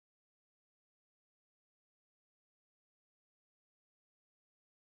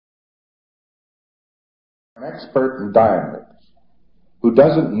An expert in dialects who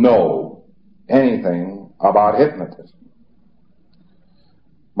doesn't know anything about hypnotism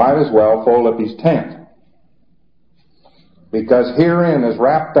might as well fold up his tent, because herein is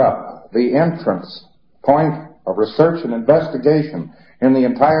wrapped up the entrance point of research and investigation in the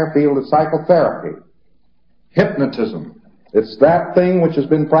entire field of psychotherapy. Hypnotism. It's that thing which has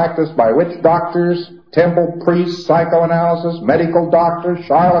been practiced by witch doctors, temple priests, psychoanalysis, medical doctors,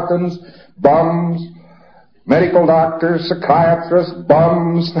 charlatans, bums, medical doctors, psychiatrists,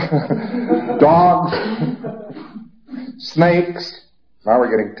 bums, dogs, snakes. Now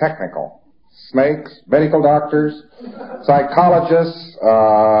we're getting technical. Snakes, medical doctors, psychologists,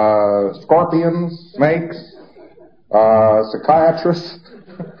 scorpions, snakes, psychiatrists.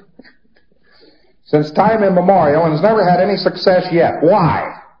 Since time immemorial, and has never had any success yet.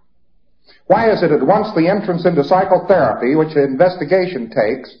 Why? Why is it that once the entrance into psychotherapy, which investigation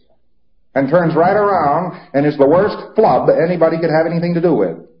takes, and turns right around, and is the worst flub anybody could have anything to do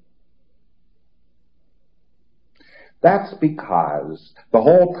with? That's because the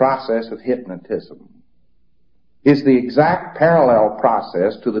whole process of hypnotism is the exact parallel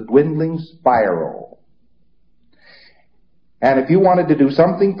process to the dwindling spiral. And if you wanted to do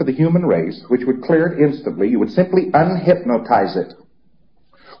something for the human race, which would clear it instantly, you would simply unhypnotize it.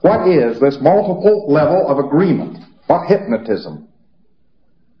 What is this multiple level of agreement of hypnotism?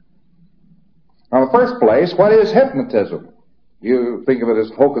 Now, in the first place, what is hypnotism? You think of it as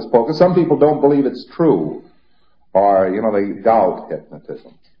hocus pocus. Some people don't believe it's true. Or, they doubt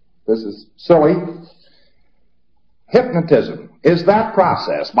hypnotism. This is silly. Hypnotism is that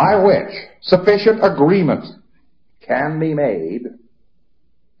process by which sufficient agreement can be made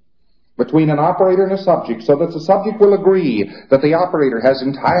between an operator and a subject so that the subject will agree that the operator has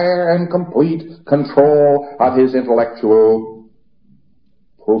entire and complete control of his intellectual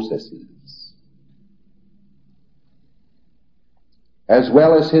processes, as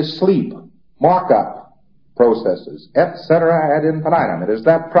well as his sleep, mark-up processes, etc. ad infinitum. It is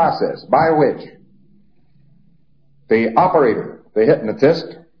that process by which the operator, the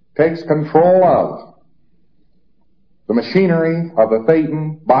hypnotist, takes control of the machinery of the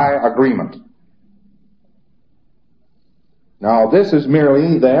thetan by agreement. Now, this is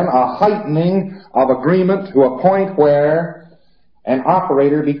merely then a heightening of agreement to a point where an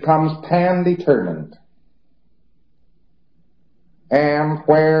operator becomes pan-determined, and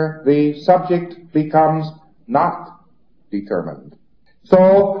where the subject becomes not determined.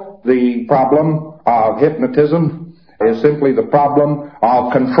 So, the problem of hypnotism is simply the problem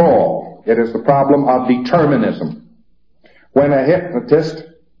of control. It is the problem of determinism. When a hypnotist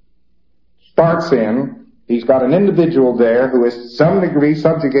starts in, he's got an individual there who is to some degree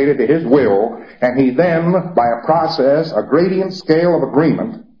subjugated to his will, and he then, by a process, a gradient scale of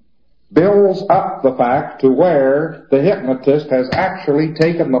agreement, builds up the fact to where the hypnotist has actually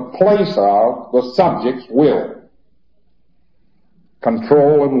taken the place of the subject's will.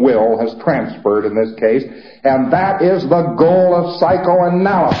 Control and will has transferred in this case, and that is the goal of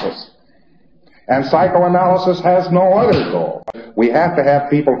psychoanalysis. And psychoanalysis has no other goal. We have to have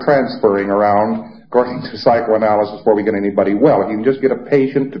people transferring around, according to psychoanalysis, before we get anybody well. If you can just get a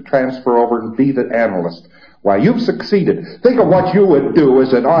patient to transfer over and be the analyst, why, you've succeeded. Think of what you would do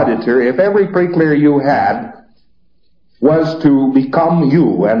as an auditor if every pre-clear you had was to become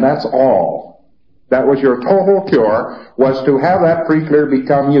you, and that's all. That was your total cure, was to have that pre-clear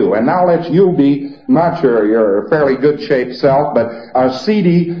become you. And now let you be, not your fairly good-shaped self, but a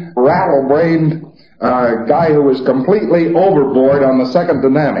seedy, rattle-brained guy who is completely overboard on the second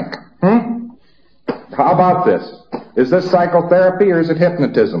dynamic. How about this? Is this psychotherapy or is it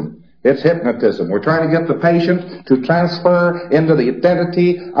hypnotism? It's hypnotism. We're trying to get the patient to transfer into the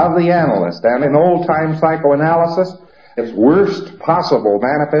identity of the analyst. And in old-time psychoanalysis, its worst possible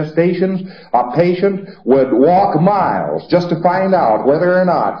manifestations, a patient would walk miles just to find out whether or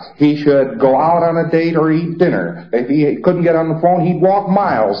not he should go out on a date or eat dinner. If he couldn't get on the phone, he'd walk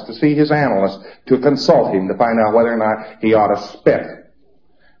miles to see his analyst, to consult him, to find out whether or not he ought to spit.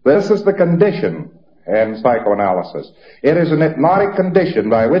 This is the condition in psychoanalysis. It is an hypnotic condition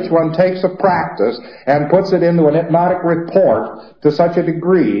by which one takes a practice and puts it into an hypnotic report to such a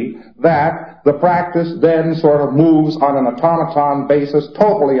degree that the practice then sort of moves on an automaton basis,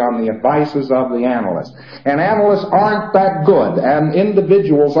 totally on the advices of the analyst. And analysts aren't that good, and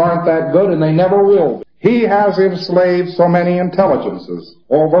individuals aren't that good, and they never will be. He has enslaved so many intelligences,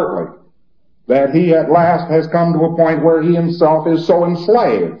 overtly, that he at last has come to a point where he himself is so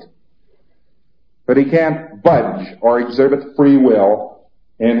enslaved that he can't budge or exhibit free will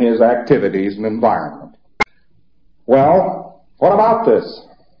in his activities and environment. Well, what about this?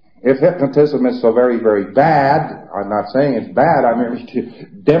 if hypnotism is so very, very bad, I'm not saying it's bad, I'm merely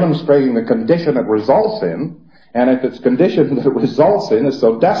demonstrating the condition it results in, and if its condition that it results in is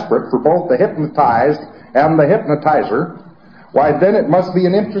so desperate for both the hypnotized and the hypnotizer, why then it must be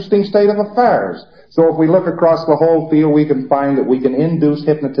an interesting state of affairs. So if we look across the whole field, we can find that we can induce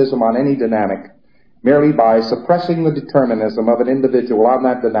hypnotism on any dynamic merely by suppressing the determinism of an individual on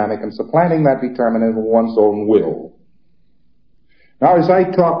that dynamic and supplanting that determinism with one's own will. Now, as I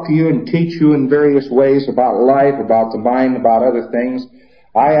talk to you and teach you in various ways about life, about the mind, about other things,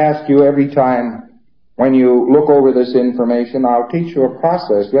 I ask you every time when you look over this information, I'll teach you a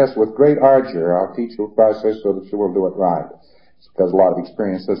process, yes, with great ardor. I'll teach you a process so that you will do it right. It's because a lot of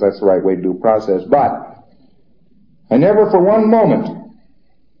experience says that's the right way to do process. But I never for one moment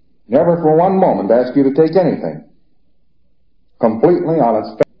ask you to take anything completely on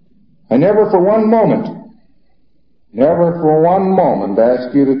its face. I never for one moment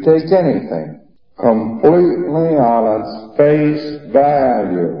ask you to take anything completely on its face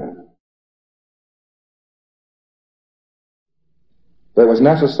value. It was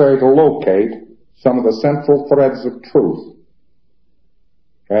necessary to locate some of the central threads of truth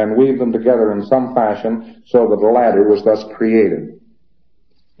and weave them together in some fashion so that a ladder was thus created.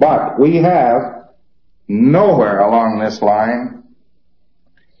 But we have nowhere along this line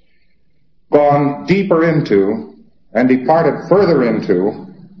gone deeper into and departed further into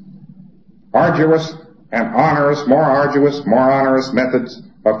arduous and more onerous methods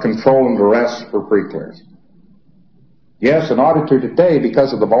of control and duress for pre-clears. Yes, an auditor today,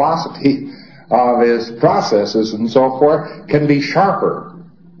 because of the velocity of his processes and so forth, can be sharper,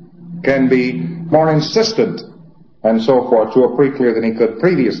 can be more insistent, and so forth, to a pre-clear than he could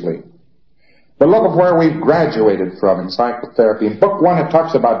previously. But look at where we've graduated from in psychotherapy. In Book 1, it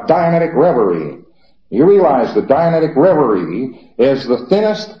talks about Dianetic reverie. You realize that Dianetic reverie is the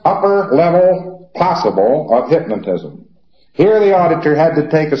thinnest upper level possible of hypnotism. Here the auditor had to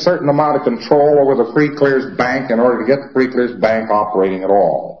take a certain amount of control over the pre-clears bank in order to get the pre-clears bank operating at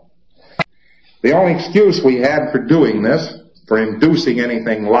all. The only excuse we had for doing this, for inducing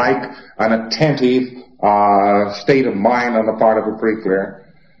anything like an attentive state of mind on the part of a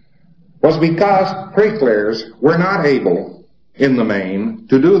pre-clear, was because pre-clears were not able, in the main,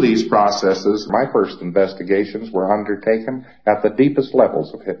 to do these processes. My first investigations were undertaken at the deepest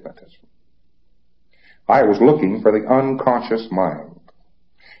levels of hypnotism. I was looking for the unconscious mind.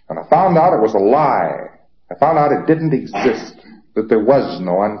 And I found out it was a lie. I found out it didn't exist, that there was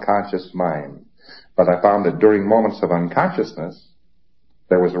no unconscious mind. But I found that during moments of unconsciousness,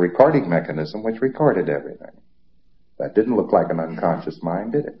 there was a recording mechanism which recorded everything. That didn't look like an unconscious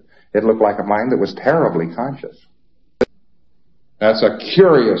mind, did it? It looked like a mind that was terribly conscious. That's a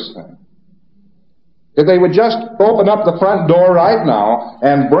curious thing. If they would just open up the front door right now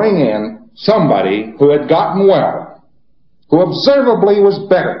and bring in somebody who had gotten well, who observably was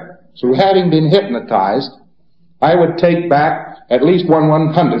better through having been hypnotized, I would take back at least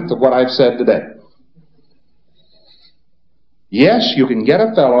 1/100th of what I've said today. Yes, you can get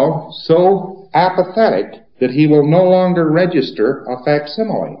a fellow so apathetic that he will no longer register a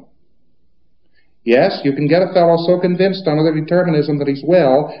facsimile. Yes, you can get a fellow so convinced under the determinism that he's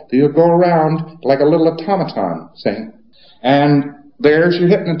well that he'll go around like a little automaton, saying, and there's your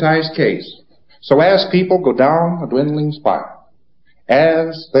hypnotized case. So as people go down a dwindling spiral,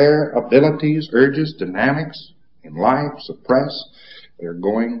 as their abilities, urges, dynamics in life suppress, they're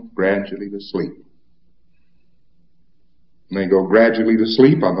going gradually to sleep. And they go gradually to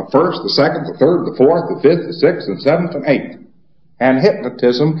sleep on the first, the second, the third, the fourth, the fifth, the sixth, and seventh, and eighth. And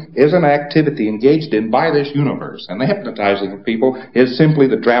hypnotism is an activity engaged in by this universe. And the hypnotizing of people is simply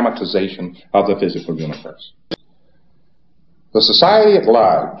the dramatization of the physical universe. The society at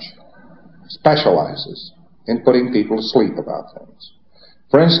large specializes in putting people to sleep about things.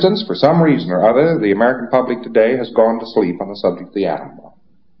 For instance, for some reason or other, the American public today has gone to sleep on the subject of the atom bomb.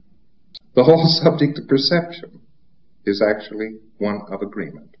 The whole subject of perception is actually one of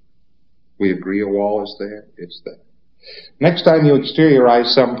agreement. We agree a wall is there, it's there. Next time you exteriorize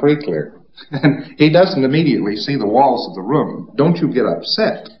some pre-clear, and he doesn't immediately see the walls of the room, don't you get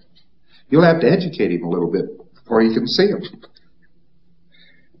upset. You'll have to educate him a little bit before he can see them.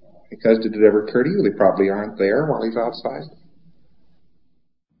 Because did it ever occur to you they probably aren't there while he's outside?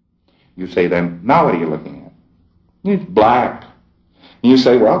 You say then, now what are you looking at? It's black. And you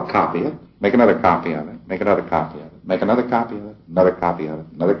say, well, copy it. Make another copy of it. Make another copy of it. Make another copy of it. Another copy of it.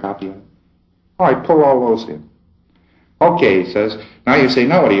 Another copy of it. All right, pull all those in. Okay, he says, now you say,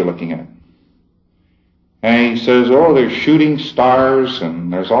 now what are you looking at? And he says, oh, there's shooting stars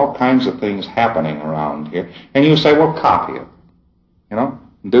and there's all kinds of things happening around here. And you say, well, copy it. You know?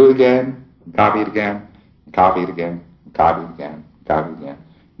 Do it again, copy it again, copy it again, copy it again, copy it again.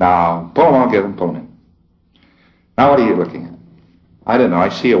 Now, pull them all together and pull them in. Now, what are you looking at? I don't know, I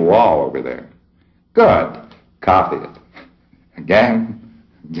see a wall over there. Good. Copy it. Again,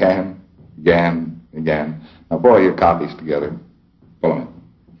 again, again, again. Now, pull your copies together. Pull them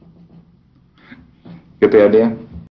in. Get the idea?